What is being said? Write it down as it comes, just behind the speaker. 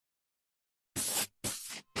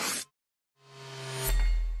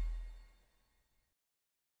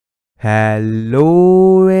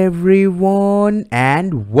Hello everyone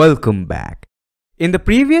and welcome back. In the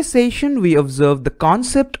previous session, we observed the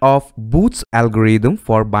concept of Booth's algorithm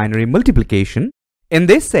for binary multiplication. In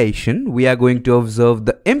this session, we are going to observe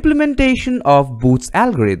the implementation of Booth's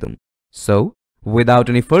algorithm. So, without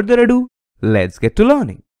any further ado, let's get to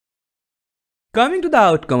learning. Coming to the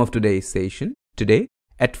outcome of today's session,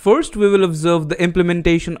 at first we will observe the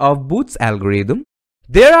implementation of Booth's algorithm.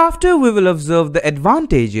 Thereafter, we will observe the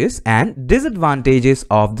advantages and disadvantages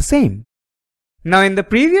of the same. Now, in the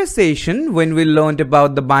previous session, when we learned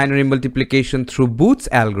about the binary multiplication through Booth's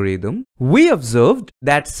algorithm, we observed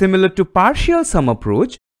that similar to partial sum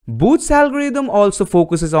approach, Booth's algorithm also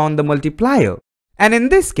focuses on the multiplier. And in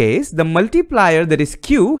this case, the multiplier, that is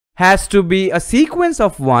Q, has to be a sequence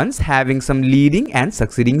of ones having some leading and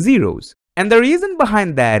succeeding zeros. And the reason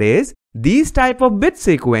behind that is, these type of bit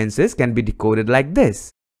sequences can be decoded like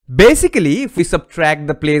this. Basically, if we subtract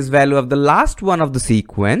the place value of the last one of the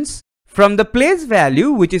sequence from the place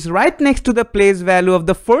value which is right next to the place value of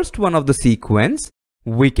the first one of the sequence,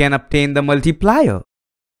 we can obtain the multiplier.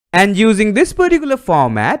 And using this particular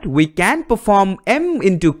format, we can perform M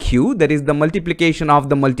into Q, that is the multiplication of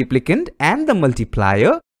the multiplicand and the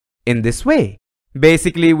multiplier, in this way.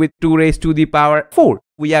 Basically, with 2 raised to the power 4,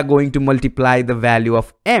 we are going to multiply the value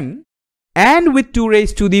of M. And with 2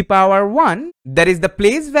 raised to the power 1, that is the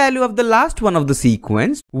place value of the last one of the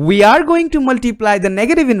sequence, we are going to multiply the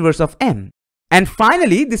negative inverse of M. And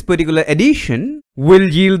finally, this particular addition will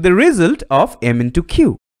yield the result of M into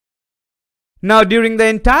Q. Now, during the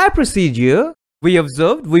entire procedure, we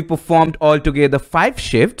observed we performed altogether 5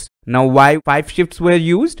 shifts. Now, why 5 shifts were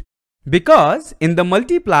used? Because in the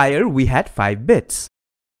multiplier, we had 5 bits.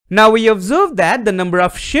 Now we observe that the number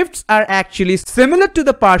of shifts are actually similar to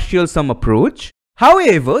the partial sum approach.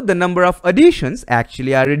 However, the number of additions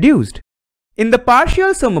actually are reduced. In the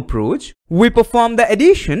partial sum approach, we perform the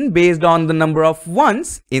addition based on the number of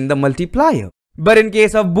ones in the multiplier. But in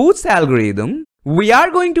case of Booth's algorithm, we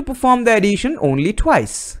are going to perform the addition only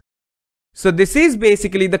twice. So this is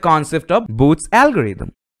basically the concept of Booth's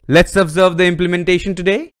algorithm. Let's observe the implementation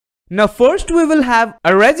today. Now first we will have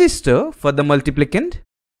a register for the multiplicand.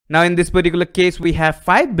 Now in this particular case, we have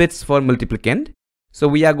 5 bits for multiplicand. So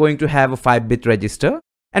we are going to have a 5-bit register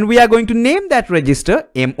and we are going to name that register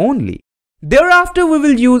M only. Thereafter, we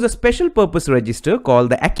will use a special purpose register called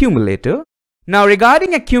the accumulator. Now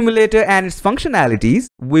regarding accumulator and its functionalities,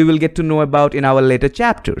 we will get to know about in our later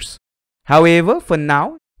chapters. However, for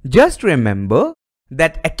now, just remember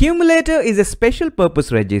that accumulator is a special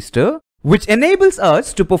purpose register which enables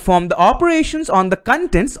us to perform the operations on the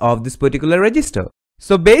contents of this particular register.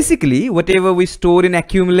 So basically, whatever we store in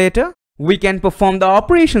accumulator, we can perform the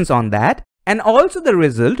operations on that, and also the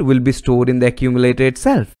result will be stored in the accumulator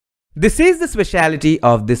itself. This is the speciality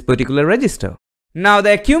of this particular register. Now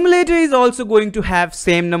the accumulator is also going to have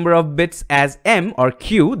same number of bits as M or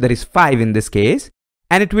Q, that is 5 in this case,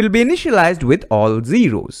 and it will be initialized with all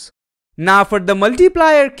zeros. Now for the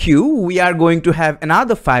multiplier Q, we are going to have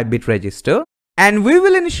another 5-bit register. And we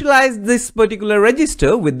will initialize this particular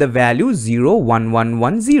register with the value 0, 1, 1,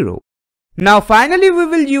 1, 0. Now finally, we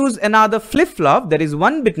will use another flip-flop, that is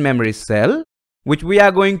 1-bit memory cell, which we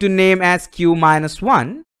are going to name as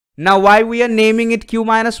Q-1. Now why we are naming it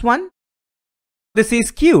Q-1? This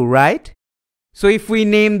is Q, right? So if we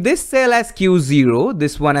name this cell as Q0,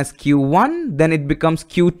 this one as Q1, then it becomes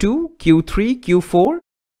Q2, Q3, Q4.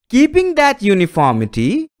 Keeping that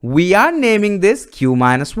uniformity, we are naming this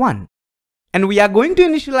Q-1. And we are going to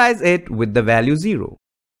initialize it with the value 0.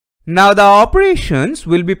 Now the operations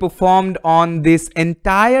will be performed on this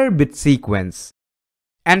entire bit sequence.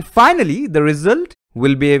 And finally, the result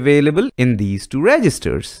will be available in these 2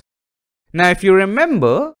 registers. Now if you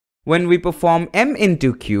remember, when we perform M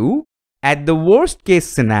into Q, at the worst case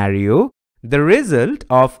scenario, the result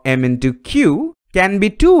of M into Q can be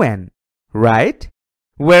 2n, right?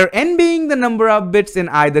 Where n being the number of bits in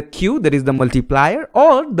either Q, that is the multiplier,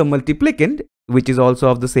 or the multiplicand, which is also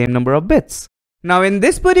of the same number of bits. Now in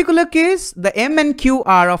this particular case, the M and Q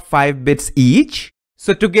are of 5 bits each.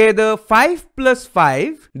 So together 5 plus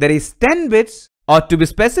 5, that is 10 bits, or to be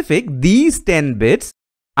specific, these 10 bits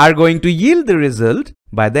are going to yield the result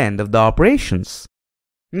by the end of the operations.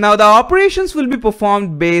 Now the operations will be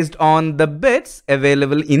performed based on the bits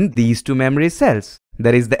available in these 2 memory cells,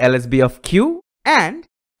 that is the LSB of Q and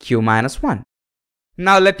Q-1.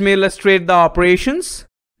 Now let me illustrate the operations.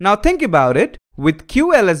 Now think about it, with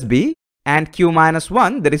QLSB and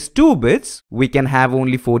Q-1, that is 2 bits, we can have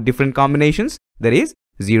only 4 different combinations, that is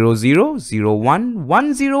 0, 0, 0, 1,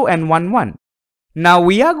 1, 0 and 1, 1. Now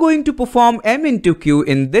we are going to perform m into q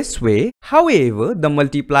in this way. However, the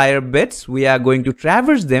multiplier bits, we are going to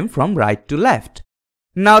traverse them from right to left.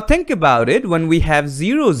 Now think about it. When we have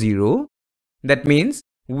 0, 0, that means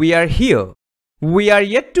we are here. We are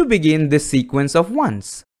yet to begin this sequence of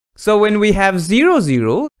ones. So when we have 0,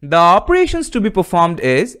 0, the operations to be performed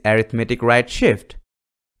is arithmetic right shift.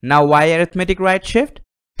 Now why arithmetic right shift?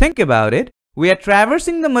 Think about it. We are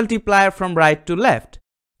traversing the multiplier from right to left.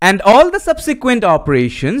 And all the subsequent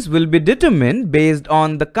operations will be determined based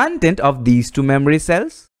on the content of these two memory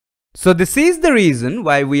cells. So this is the reason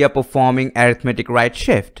why we are performing arithmetic right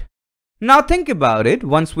shift. Now think about it.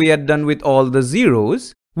 Once we are done with all the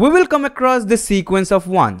zeros, we will come across this sequence of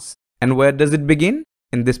ones. And where does it begin?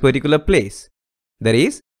 In this particular place. That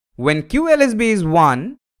is, when QLSB is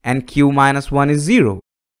 1 and Q minus 1 is 0.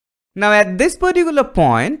 Now at this particular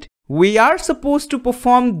point, we are supposed to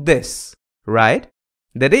perform this, right?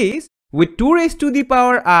 That is, with 2 raised to the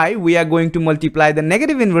power I, we are going to multiply the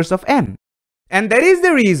negative inverse of m. And that is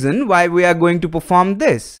the reason why we are going to perform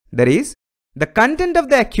this. That is, the content of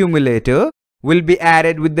the accumulator will be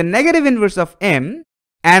added with the negative inverse of m,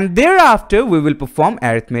 and thereafter we will perform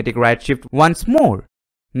arithmetic right shift once more.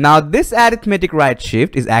 Now this arithmetic right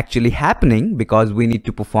shift is actually happening because we need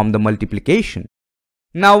to perform the multiplication.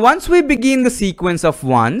 Now once we begin the sequence of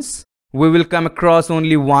ones, we will come across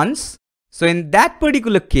only ones. So in that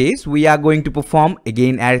particular case, we are going to perform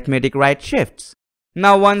again arithmetic right shifts.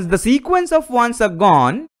 Now once the sequence of ones are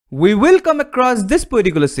gone, we will come across this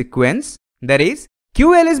particular sequence. That is,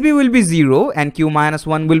 QLSB will be 0 and Q minus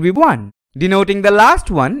 1 will be 1, denoting the last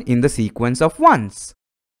one in the sequence of ones.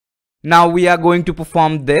 Now we are going to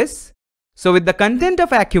perform this. So with the content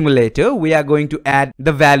of accumulator, we are going to add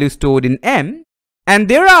the value stored in m, and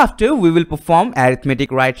thereafter we will perform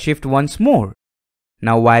arithmetic right shift once more.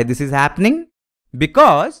 Now why this is happening?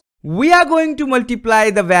 Because we are going to multiply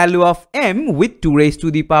the value of m with 2 raised to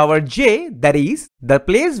the power j, that is, the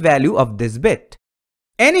place value of this bit.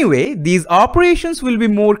 Anyway, these operations will be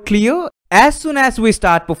more clear as soon as we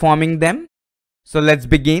start performing them. So let's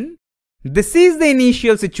begin. This is the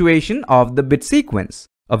initial situation of the bit sequence.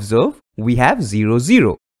 Observe, we have 0,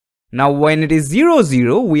 0. Now when it is 0,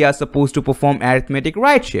 0, we are supposed to perform arithmetic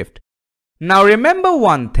right shift. Now remember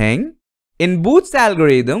one thing. In Booth's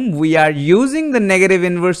algorithm, we are using the negative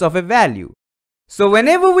inverse of a value. So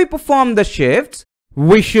whenever we perform the shifts,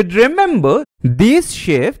 we should remember these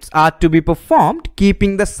shifts are to be performed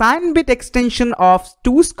keeping the sign bit extension of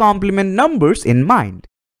 2's complement numbers in mind.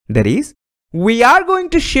 That is, we are going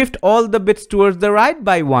to shift all the bits towards the right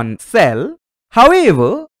by one cell.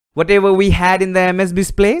 However, whatever we had in the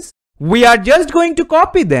MSB's place, we are just going to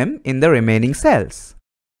copy them in the remaining cells.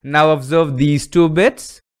 Now observe these two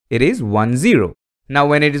bits. It is 1, 0. Now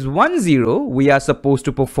when it is 1, 0, we are supposed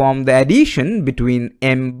to perform the addition between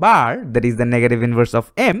m bar, that is the negative inverse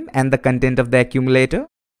of m, and the content of the accumulator.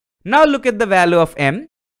 Now look at the value of m.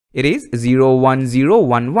 It is 0, 1, 0,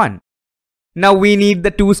 1, 1. Now we need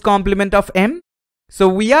the 2's complement of m. So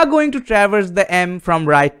we are going to traverse the m from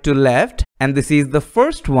right to left, and this is the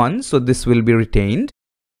first one, so this will be retained.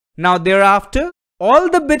 Now thereafter, all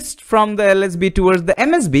the bits from the LSB towards the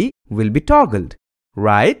MSB will be toggled.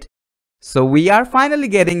 Right? So we are finally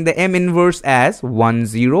getting the m inverse as 1,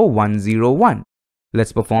 0, 1, 0, 1.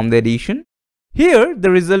 Let's perform the addition. Here, the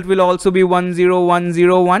result will also be 1, 0, 1,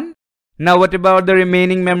 0, 1. Now what about the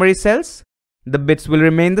remaining memory cells? The bits will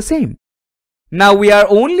remain the same. Now we are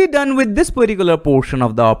only done with this particular portion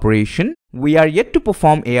of the operation. We are yet to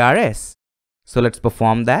perform ARS. So let's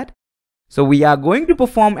perform that. So we are going to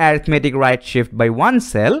perform arithmetic right shift by one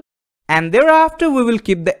cell, and thereafter we will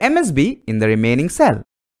keep the MSB in the remaining cell.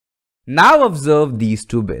 Now observe these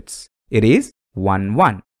two bits. It is 1,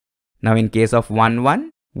 1. Now in case of 1, 1,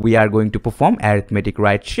 we are going to perform arithmetic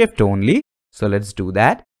right shift only. So let's do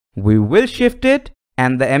that. We will shift it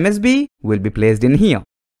and the MSB will be placed in here.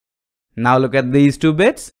 Now look at these two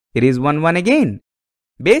bits. It is 1, 1 again.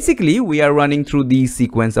 Basically, we are running through these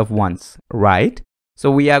sequence of ones, right?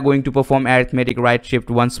 So we are going to perform arithmetic right shift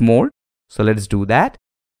once more. So let's do that.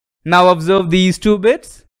 Now observe these two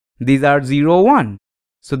bits. These are 0, 1.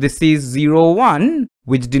 So this is 0, 1,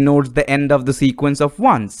 which denotes the end of the sequence of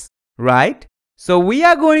ones, right? So we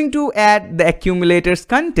are going to add the accumulator's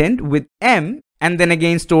content with m and then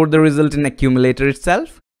again store the result in accumulator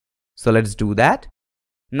itself. So let's do that.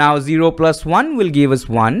 Now 0 plus 1 will give us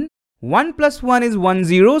 1. 1 plus 1 is 1,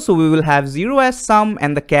 0. So we will have 0 as sum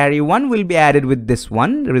and the carry 1 will be added with this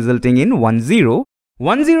one, resulting in 1, 0.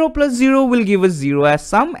 1, 0 plus 0 will give us 0 as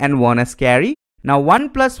sum and 1 as carry. Now 1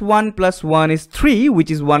 plus 1 is 3, which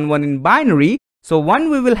is 1, 1 in binary. So 1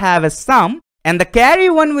 we will have as sum And the carry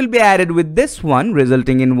 1 will be added with this one,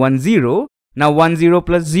 resulting in 1 0. Now 1 0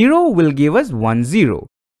 plus 0 will give us 1 0.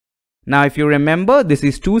 Now if you remember, this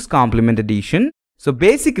is 2's complement addition. So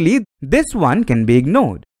basically this one can be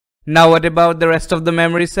ignored. Now what about the rest of the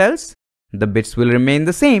memory cells? The bits will remain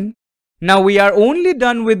the same. Now we are only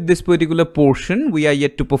done with this particular portion. We are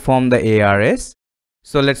yet to perform the ARS.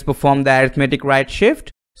 So let's perform the arithmetic right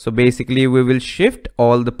shift. So basically we will shift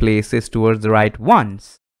all the places towards the right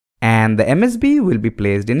ones. And the MSB will be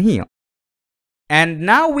placed in here. And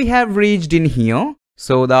now we have reached in here.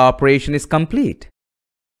 So the operation is complete.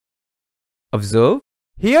 Observe.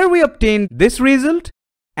 Here we obtained this result.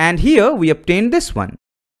 And here we obtained this one.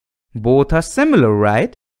 Both are similar,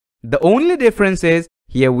 right? The only difference is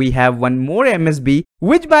here we have one more MSB,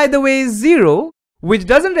 which by the way is 0, which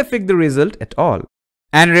doesn't affect the result at all.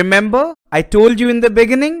 And remember, I told you in the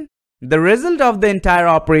beginning, the result of the entire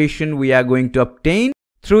operation we are going to obtain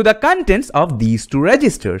through the contents of these two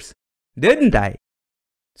registers, didn't I?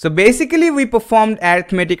 So basically we performed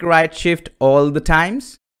arithmetic right shift all the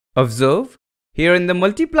times. Observe, here in the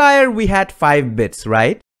multiplier we had 5 bits,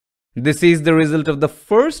 right? This is the result of the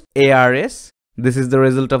first ARS. This is the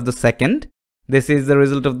result of the second. This is the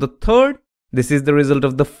result of the third. This is the result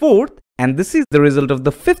of the fourth. And this is the result of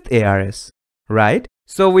the fifth ARS, right?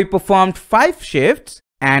 So we performed 5 shifts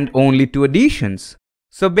and only 2 additions.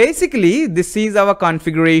 So basically this is our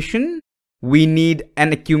configuration. We need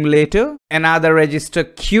an accumulator, another register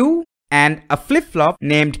Q, and a flip-flop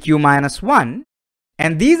named Q-1.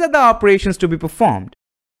 And these are the operations to be performed.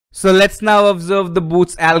 So let's now observe the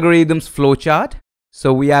Booth's algorithm's flowchart.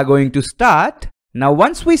 So we are going to start. Now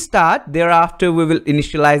once we start, thereafter we will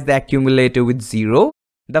initialize the accumulator with 0,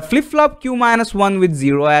 the flip-flop Q-1 with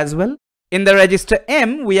 0 as well. In the register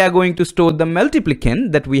M, we are going to store the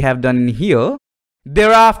multiplicand that we have done in here.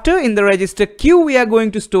 Thereafter, in the register Q, we are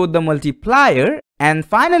going to store the multiplier. And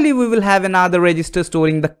finally, we will have another register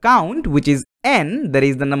storing the count, which is N, that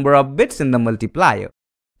is the number of bits in the multiplier.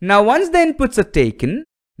 Now once the inputs are taken,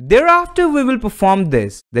 thereafter we will perform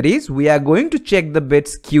this. That is, we are going to check the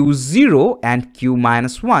bits Q0 and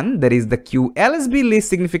Q-1, that is the QLSB least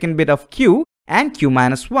significant bit of Q, and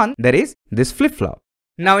Q-1, that is this flip-flop.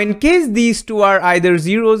 Now in case these two are either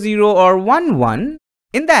 0, 0 or 1, 1,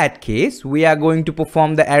 in that case, we are going to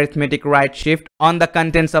perform the arithmetic right shift on the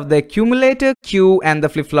contents of the accumulator Q and the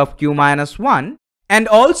flip-flop Q-1. And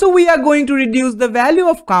also we are going to reduce the value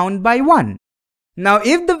of count by 1. Now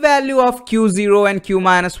if the value of Q0 and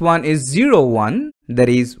Q-1 is 0, 1, that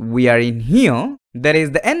is we are in here, that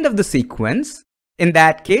is the end of the sequence. In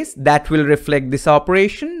that case, that will reflect this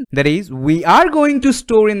operation. That is, we are going to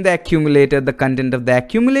store in the accumulator the content of the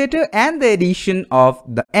accumulator and the addition of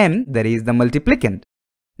the M, that is the multiplicand.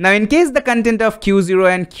 Now in case the content of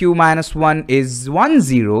Q0 and Q-1 is 1,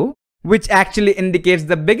 0, which actually indicates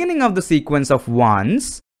the beginning of the sequence of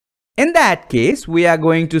ones, in that case, we are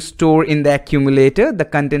going to store in the accumulator the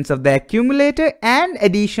contents of the accumulator and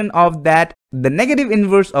addition of that, the negative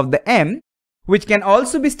inverse of the M, which can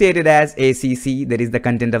also be stated as ACC, that is the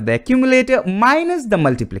content of the accumulator minus the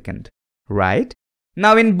multiplicand, right?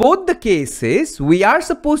 Now in both the cases, we are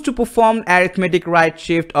supposed to perform arithmetic right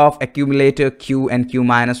shift of accumulator Q and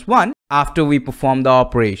Q-1 after we perform the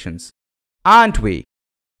operations, aren't we?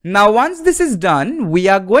 Now once this is done, we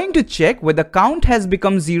are going to check whether count has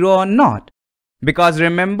become 0 or not. Because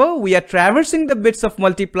remember, we are traversing the bits of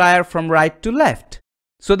multiplier from right to left.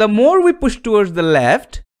 So the more we push towards the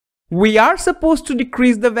left, we are supposed to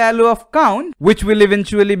decrease the value of count, which will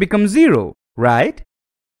eventually become 0, right?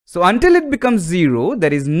 So until it becomes 0,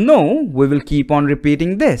 there is no, we will keep on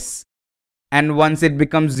repeating this. And once it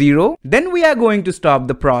becomes 0, then we are going to stop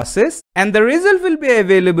the process and the result will be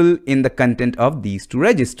available in the content of these two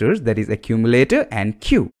registers, that is accumulator and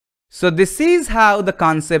Q. So this is how the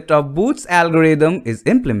concept of Booth's algorithm is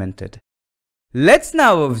implemented. Let's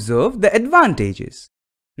now observe the advantages.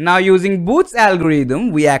 Now using Booth's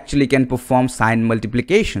algorithm, we actually can perform sign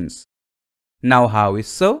multiplications. Now how is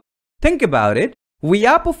so? Think about it. We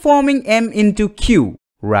are performing M into Q,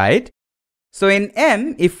 right? So in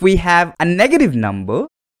M, if we have a negative number,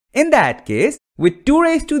 in that case, with 2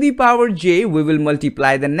 raised to the power j, we will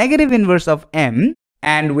multiply the negative inverse of M,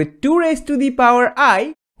 and with 2 raised to the power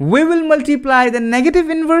I, we will multiply the negative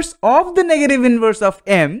inverse of the negative inverse of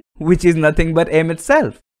M, which is nothing but M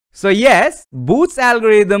itself. So yes, Booth's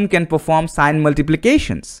algorithm can perform sign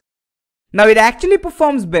multiplications. Now it actually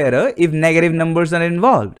performs better if negative numbers are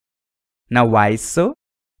involved. Now why so?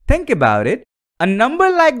 Think about it. A number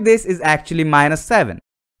like this is actually -7.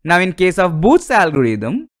 Now in case of Booth's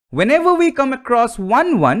algorithm, whenever we come across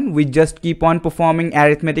 1, 1, we just keep on performing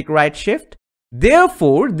arithmetic right shift.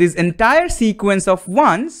 Therefore, this entire sequence of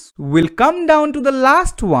ones will come down to the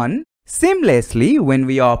last one seamlessly when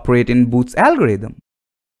we operate in Booth's algorithm.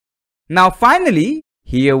 Now finally,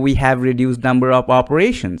 here we have reduced number of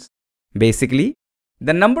operations. Basically,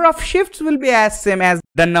 the number of shifts will be as same as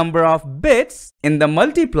the number of bits in the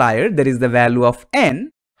multiplier, that is the value of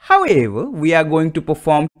n. However, we are going to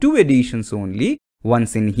perform two additions only,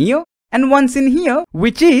 once in here and once in here,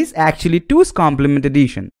 which is actually 2's complement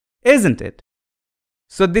addition, isn't it?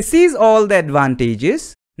 So this is all the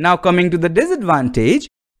advantages. Now coming to the disadvantage,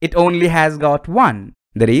 it only has got one.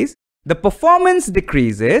 That is, the performance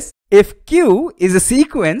decreases if Q is a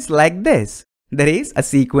sequence like this. That is, a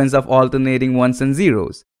sequence of alternating ones and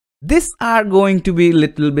zeros. These are going to be a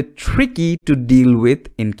little bit tricky to deal with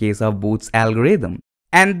in case of Booth's algorithm.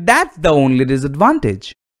 And that's the only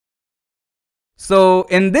disadvantage. So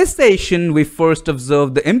in this session, we first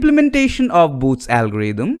observed the implementation of Booth's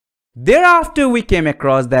algorithm. Thereafter, we came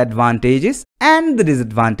across the advantages and the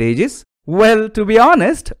disadvantages. Well, to be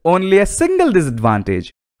honest, only a single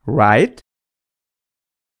disadvantage, right?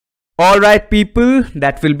 Alright people,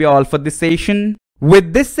 that will be all for this session.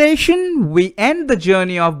 With this session, we end the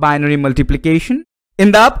journey of binary multiplication.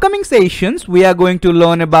 In the upcoming sessions, we are going to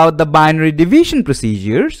learn about the binary division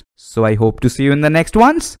procedures. So I hope to see you in the next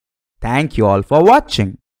ones. Thank you all for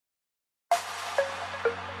watching.